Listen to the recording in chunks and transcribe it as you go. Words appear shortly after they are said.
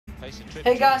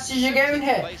Hey guys, CJ Gaming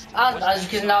here, and as you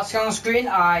can now see on the screen,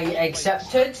 I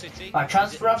accepted my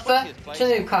transfer offer to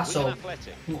Newcastle.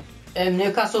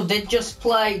 Newcastle did just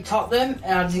play Tottenham,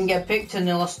 and I didn't get picked, and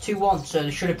they lost 2-1, so they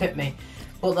should have picked me.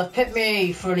 But they've picked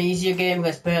me for an easier game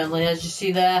against Burnley, as you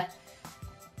see there.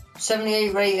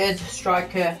 78 rated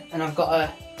striker, and I've got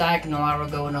a diagonal arrow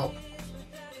going up.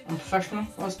 I'm professional.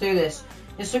 Let's do this.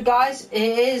 So guys,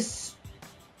 it is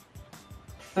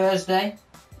Thursday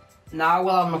now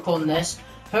while I'm recording this.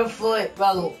 Hopefully,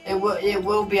 well, it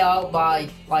will be out by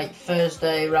like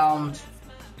Thursday around,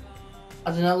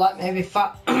 I don't know, like maybe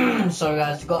sorry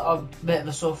guys, I got a bit of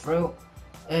a sore throat.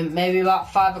 Maybe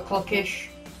about 5 o'clock ish.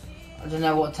 I don't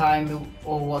know what time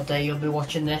or what day you'll be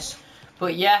watching this,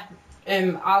 but yeah.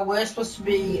 I was supposed to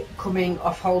be coming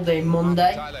off holiday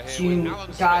Monday. So you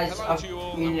guys, I've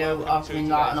been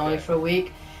like annoyed for a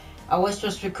week. I was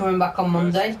supposed to be coming back on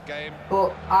Monday,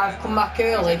 but I've come back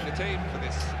early.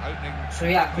 So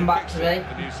yeah, I come back today,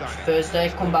 Thursday,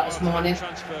 come back this morning.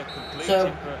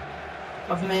 So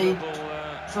I've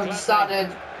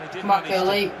decided to come back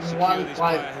early. Well,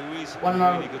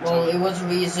 it was a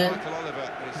reason,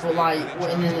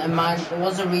 but there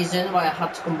was a reason why I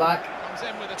had to come back.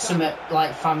 Some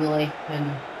like family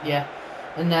and yeah,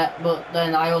 and that. But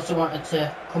then I also wanted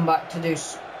to come back to do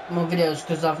more videos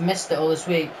because I've missed it all this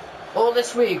week. All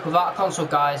this week without a console,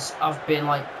 guys, I've been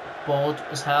like bored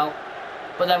as hell.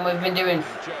 But then we've been doing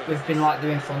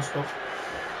fun stuff.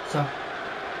 So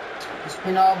it's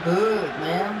been all good,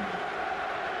 man.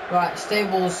 Right,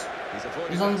 Stables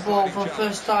is on the ball for the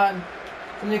first time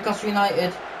for Newcastle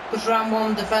United. Push around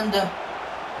one defender.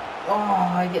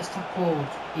 Oh, he gets tackled.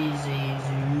 Easy.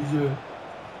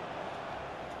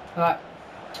 Right.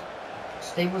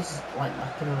 Stables is like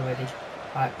knackered already.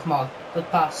 Right, come on. Good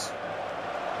pass.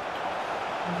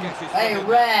 Hey,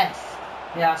 ref!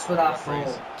 Yeah, that's what I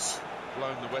thought.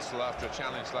 Blown the whistle after a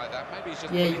challenge like that. Maybe he's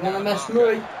just yeah, you want to mess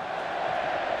me?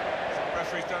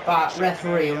 Right,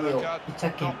 referee, you're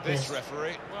taking this. Well,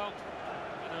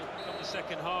 got the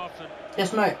second half and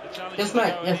yes, mate. Yes,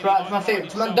 right, for my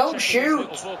feet. Man, don't shoot!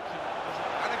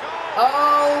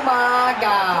 Oh my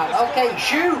god. Okay,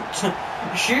 shoot!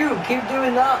 Shoot, keep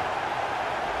doing that.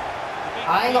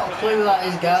 I ain't got a clue who that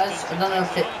is, guys.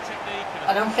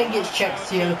 I don't think it's Czech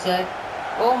Tiote.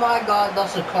 Oh my god,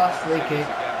 that's a class free kick.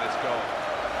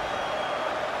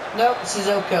 Nope,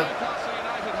 Suzuka.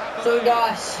 So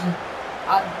guys,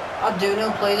 I do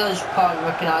know players, I just can't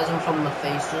recognise them from the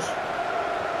faces.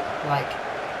 Like,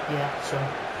 yeah, so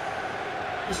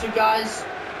guys,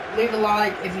 leave a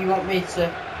like if you want me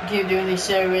to keep doing these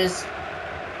series,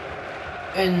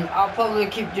 and I'll probably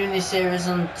keep doing this series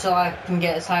until I can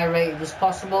get as high rated as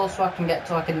possible, so I can get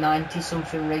to like a 90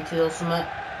 something rated or something.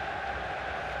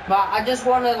 But I just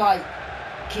want to like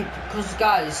keep, because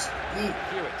guys,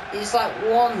 it's like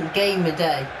one game a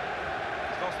day,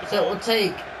 so it will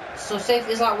take, so say if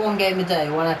it's like one game a day,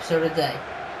 one episode a day,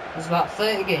 it's about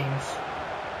 30 games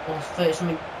or 30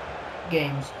 something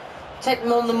games. Take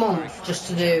more than a month just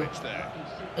to do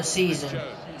a season.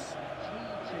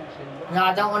 No,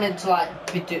 I don't want it to like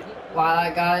be like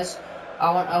that, guys.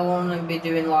 I want to be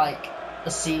doing like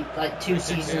like 2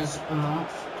 seasons a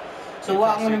month. So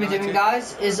what I'm going to be doing,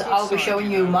 guys, is I'll be showing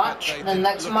you a match. And the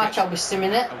next match I'll be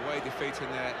simming it.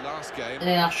 And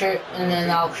then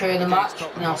I'll show you the match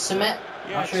and I'll sim it.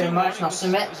 I'll show you the match and I'll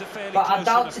sim it. But I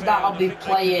doubted that I'll be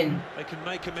playing. They can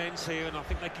make amends here, and I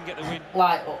think they can get the win.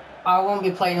 Like, I won't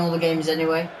be playing all the games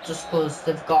anyway, just because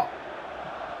they've got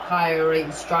higher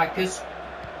rated strikers.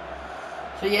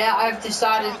 So yeah, I've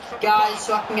decided, guys,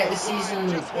 so I can get the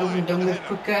season over and done with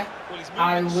quicker,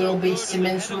 I will be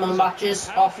simming some more matches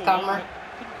off camera.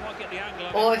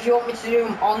 Or if you want me to do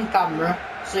them on camera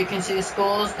so you can see the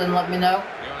scores, then let me know.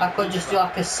 I could just do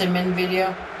like a simming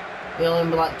video. It'll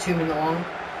only be like 2 minutes long.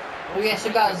 But yeah,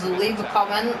 so guys, leave a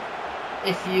comment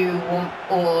if you want,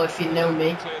 or if you know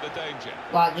me.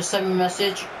 Like, just send me a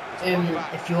message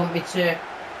if you want me to,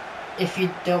 if you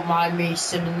don't mind me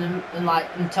simming them,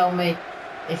 and tell me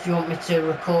if you want me to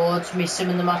record me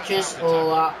simming the matches,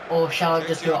 or shall I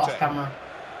just do it off camera.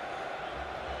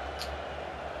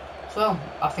 So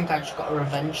I think I just got a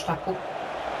revenge tackle.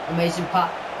 Amazing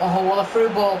pat. Oh, what a through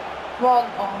ball. Come on.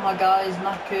 Oh my god, he's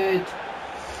knackered.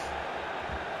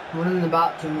 Running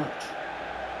about too much.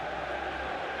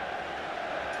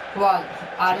 Come on,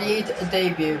 I need a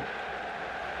debut.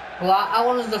 Well, I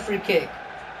wanted the free kick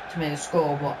to make a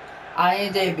score, but I need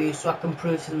a debut so I can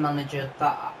prove to the manager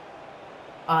that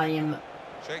I am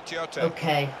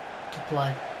okay to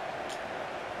play.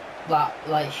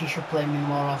 Like she should play me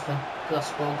more often because I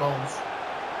score goals.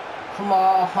 Come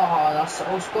on, that's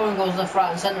scoring goals left,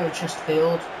 right, and centre of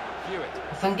Chesterfield.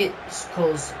 I think it's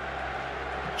because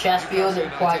Chesterfield are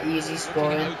quite easy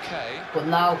scoring, but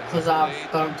now because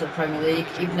I've gone to the Premier League,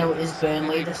 even though it is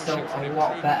Burnley, they're still a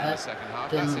lot better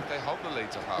than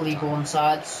League One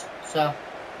sides. So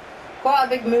quite a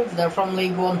big move there from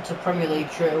League One to Premier League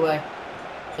straight away.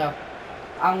 So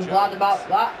I'm glad about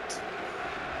that.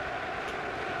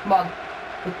 Come on,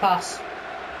 good pass.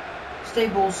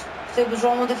 Stables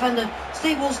wrong with defender.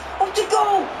 Stables, up to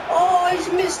goal! Oh,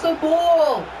 he's missed the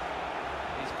ball.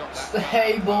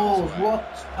 Stables,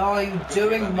 what are you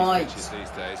doing, Mike? These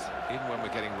days, even when we're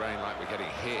getting rain like we're getting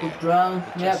here. Good round,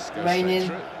 yep,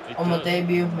 raining on my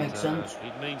debut, makes sense.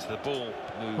 It means the ball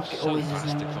moves Okay, so always fast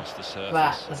his name. across the surface.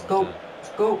 Right, let's go. Let's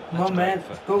go. Come on, man.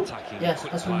 Let's go. Yes,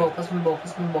 quick pass play. me ball, pass me ball,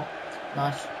 pass me ball.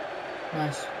 Nice.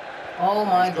 Nice. Oh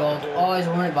my god. Oh, he's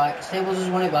won it back. Stables has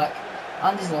won it back.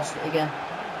 And he's lost it again.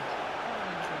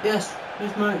 Yes.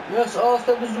 Yes, mate. Yes. Oh,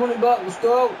 Stables has won it back. Let's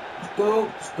go. Let's go.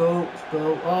 Let's go. Let's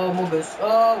go. Oh, Muggers.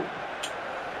 Oh.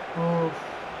 Oh.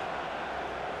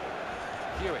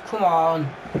 Come on.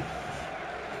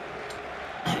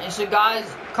 So guys,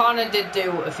 Connor did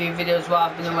do a few videos while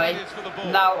I've been away.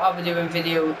 Now I'll be doing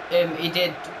video. He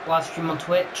did live stream on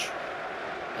Twitch.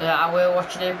 I will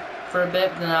watching him for a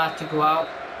bit, then I have to go out.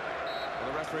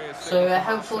 So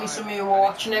hopefully some of you are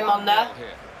watching him on there.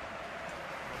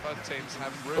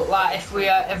 But like, if we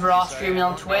ever are streaming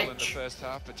on Twitch,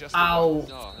 I'll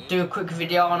do a quick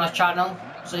video on our channel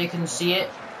so you can see it.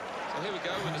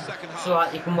 So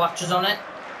like, you can watch us on it.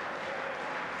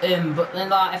 But then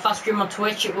like, if I stream on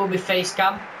Twitch, it will be face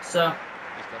cam. So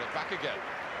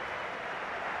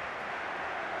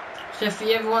if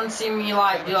you ever want to see me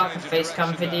like do like a face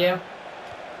cam video,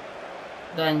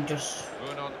 then just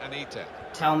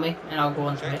tell me and I'll go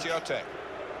on Twitch.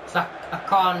 So I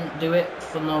can't do it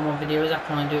for normal videos, I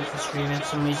can only do it for streaming for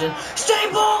some reason.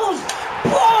 Stables!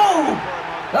 Boom!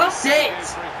 That's it!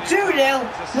 2-0,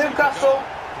 Newcastle,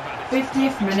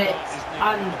 50th minute,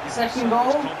 and second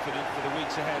goal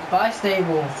by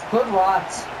Stables. Good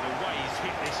lads.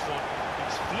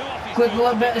 Good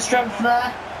little bit of strength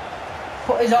there.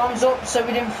 Put his arms up so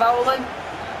we didn't foul him.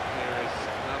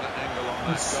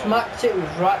 And smacked it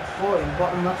with right foot in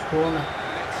bottom left corner.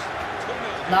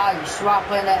 Nice, right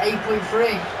playing at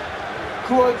 8.3.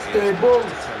 Come on,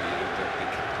 Stables.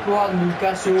 Come on,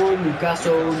 Newcastle,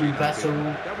 Newcastle, Newcastle.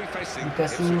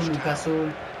 Newcastle, Newcastle.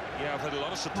 Yeah, I've had a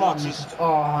lot of Come support. on, Newcastle.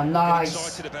 Oh,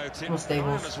 nice. Come on,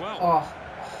 Stables. Oh.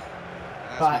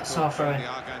 Right, so throw in.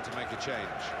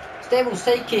 Stables,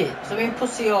 take it. So in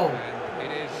pussy hole.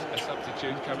 It is a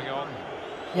substitute coming on.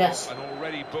 Yes. An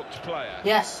already booked player.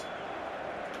 Yes.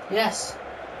 Yes.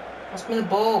 Pass me the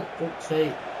ball. Fuck's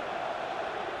sake.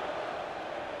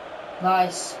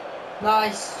 Nice.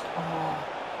 Nice. Oh.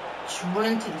 Just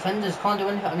running to defenders. Can't do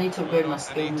anything. I need to upgrade my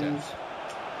skill moves.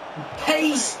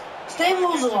 Pace.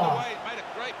 Stables. Oh. Made a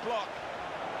great block.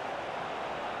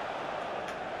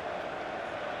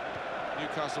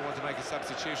 Newcastle want to make a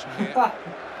substitution here.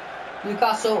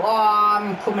 Newcastle, oh,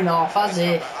 I'm coming off as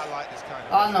if. I like this kind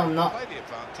of Oh, no, I'm not. play the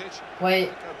advantage. Wait,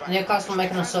 Newcastle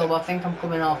making a sub, I think I'm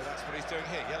coming off That's what he's doing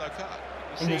here. Yellow card.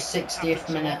 in the 60th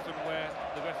minute.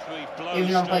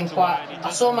 Even though I'm playing quite.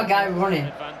 I saw my guy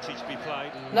running.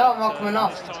 No, I'm not coming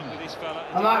off.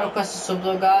 I might request a sub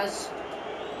though, guys.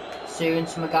 Soon,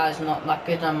 so my guy's not that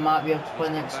good, I might be able to play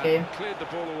next game. Cleared the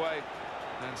ball away.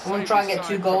 I want to try and get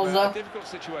 2 goals though. Difficult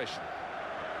situation.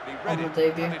 On my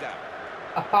debut.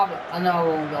 I know I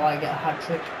won't like get a hat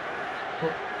trick.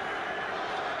 But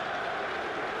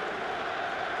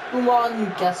come on,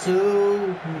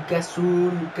 Newcastle, Newcastle,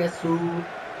 Newcastle.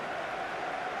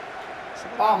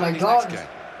 Oh my god,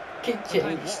 kicked it,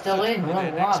 it's still in. Well,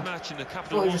 lad. I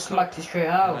thought he just smacked it straight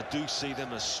out. I do see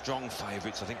them as strong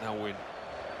favourites. I think they'll win.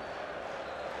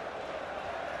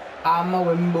 I'm a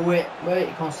win, but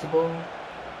wait, Constable.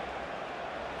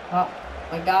 Oh,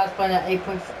 my guy's playing at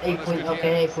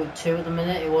 8.2 at the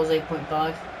minute. It was 8.5.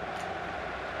 CM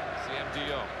de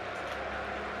Jong.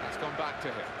 That's gone back to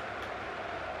him.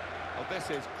 Well, this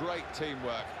is great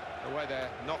teamwork. The way they're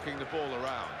knocking the ball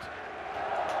around.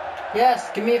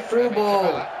 Yes, give me a through ball.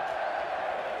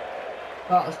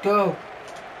 Right, let's go.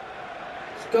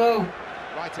 Let's go.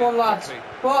 Right, Come on, lads.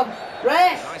 Come on,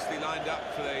 ref. Nicely lined up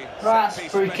for the Right,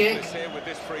 set-piece free kick. specialist here with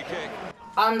this free kick.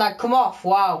 And that come off.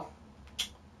 Wow.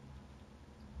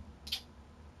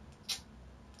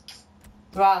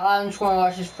 Right, I'm just going to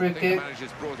watch this free I think kick. the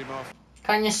manager's brought him off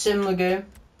Can you sim the game?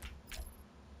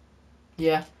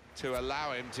 Yeah. to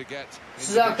allow him to get.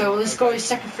 So okay, will this go his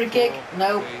second free kick?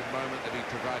 No. The moment that he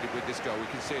provided with this goal, we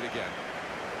can see it again.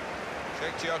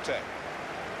 Check Tiote.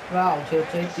 Right, I'll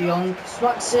take de Jong.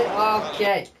 Smacks it.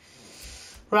 Okay.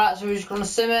 Right, so we're just gonna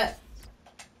sim it.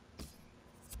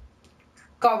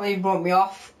 Can't believe he brought me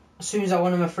off as soon as I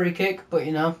won him a free kick, but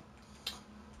you know.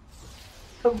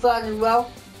 Hopefully I did well.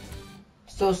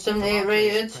 Still 78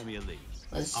 rated.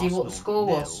 Let's see what the score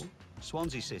was.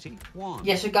 Swansea City 1.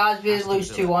 Yeah, so guys, we did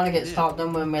lose 2-1 against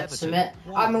Tottenham when we had to submit.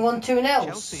 I'm in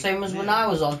 1-2-0, same as when I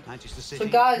was on. So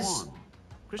guys,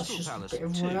 let's just get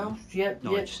everyone else. Yep.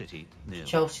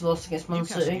 Chelsea lost against Man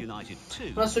City.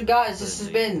 Well, so guys, this has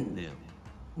been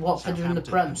Watford in the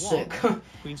Prem, sick.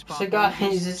 So guys,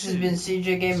 this has been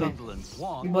CJ Gaming,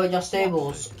 your boy Josh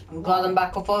Stables. I'm glad I'm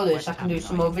back off all this. I can do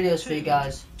some more videos for you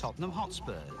guys. Tottenham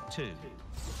Hotspur 2.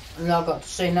 And all I've got to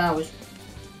say now is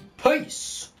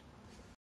peace.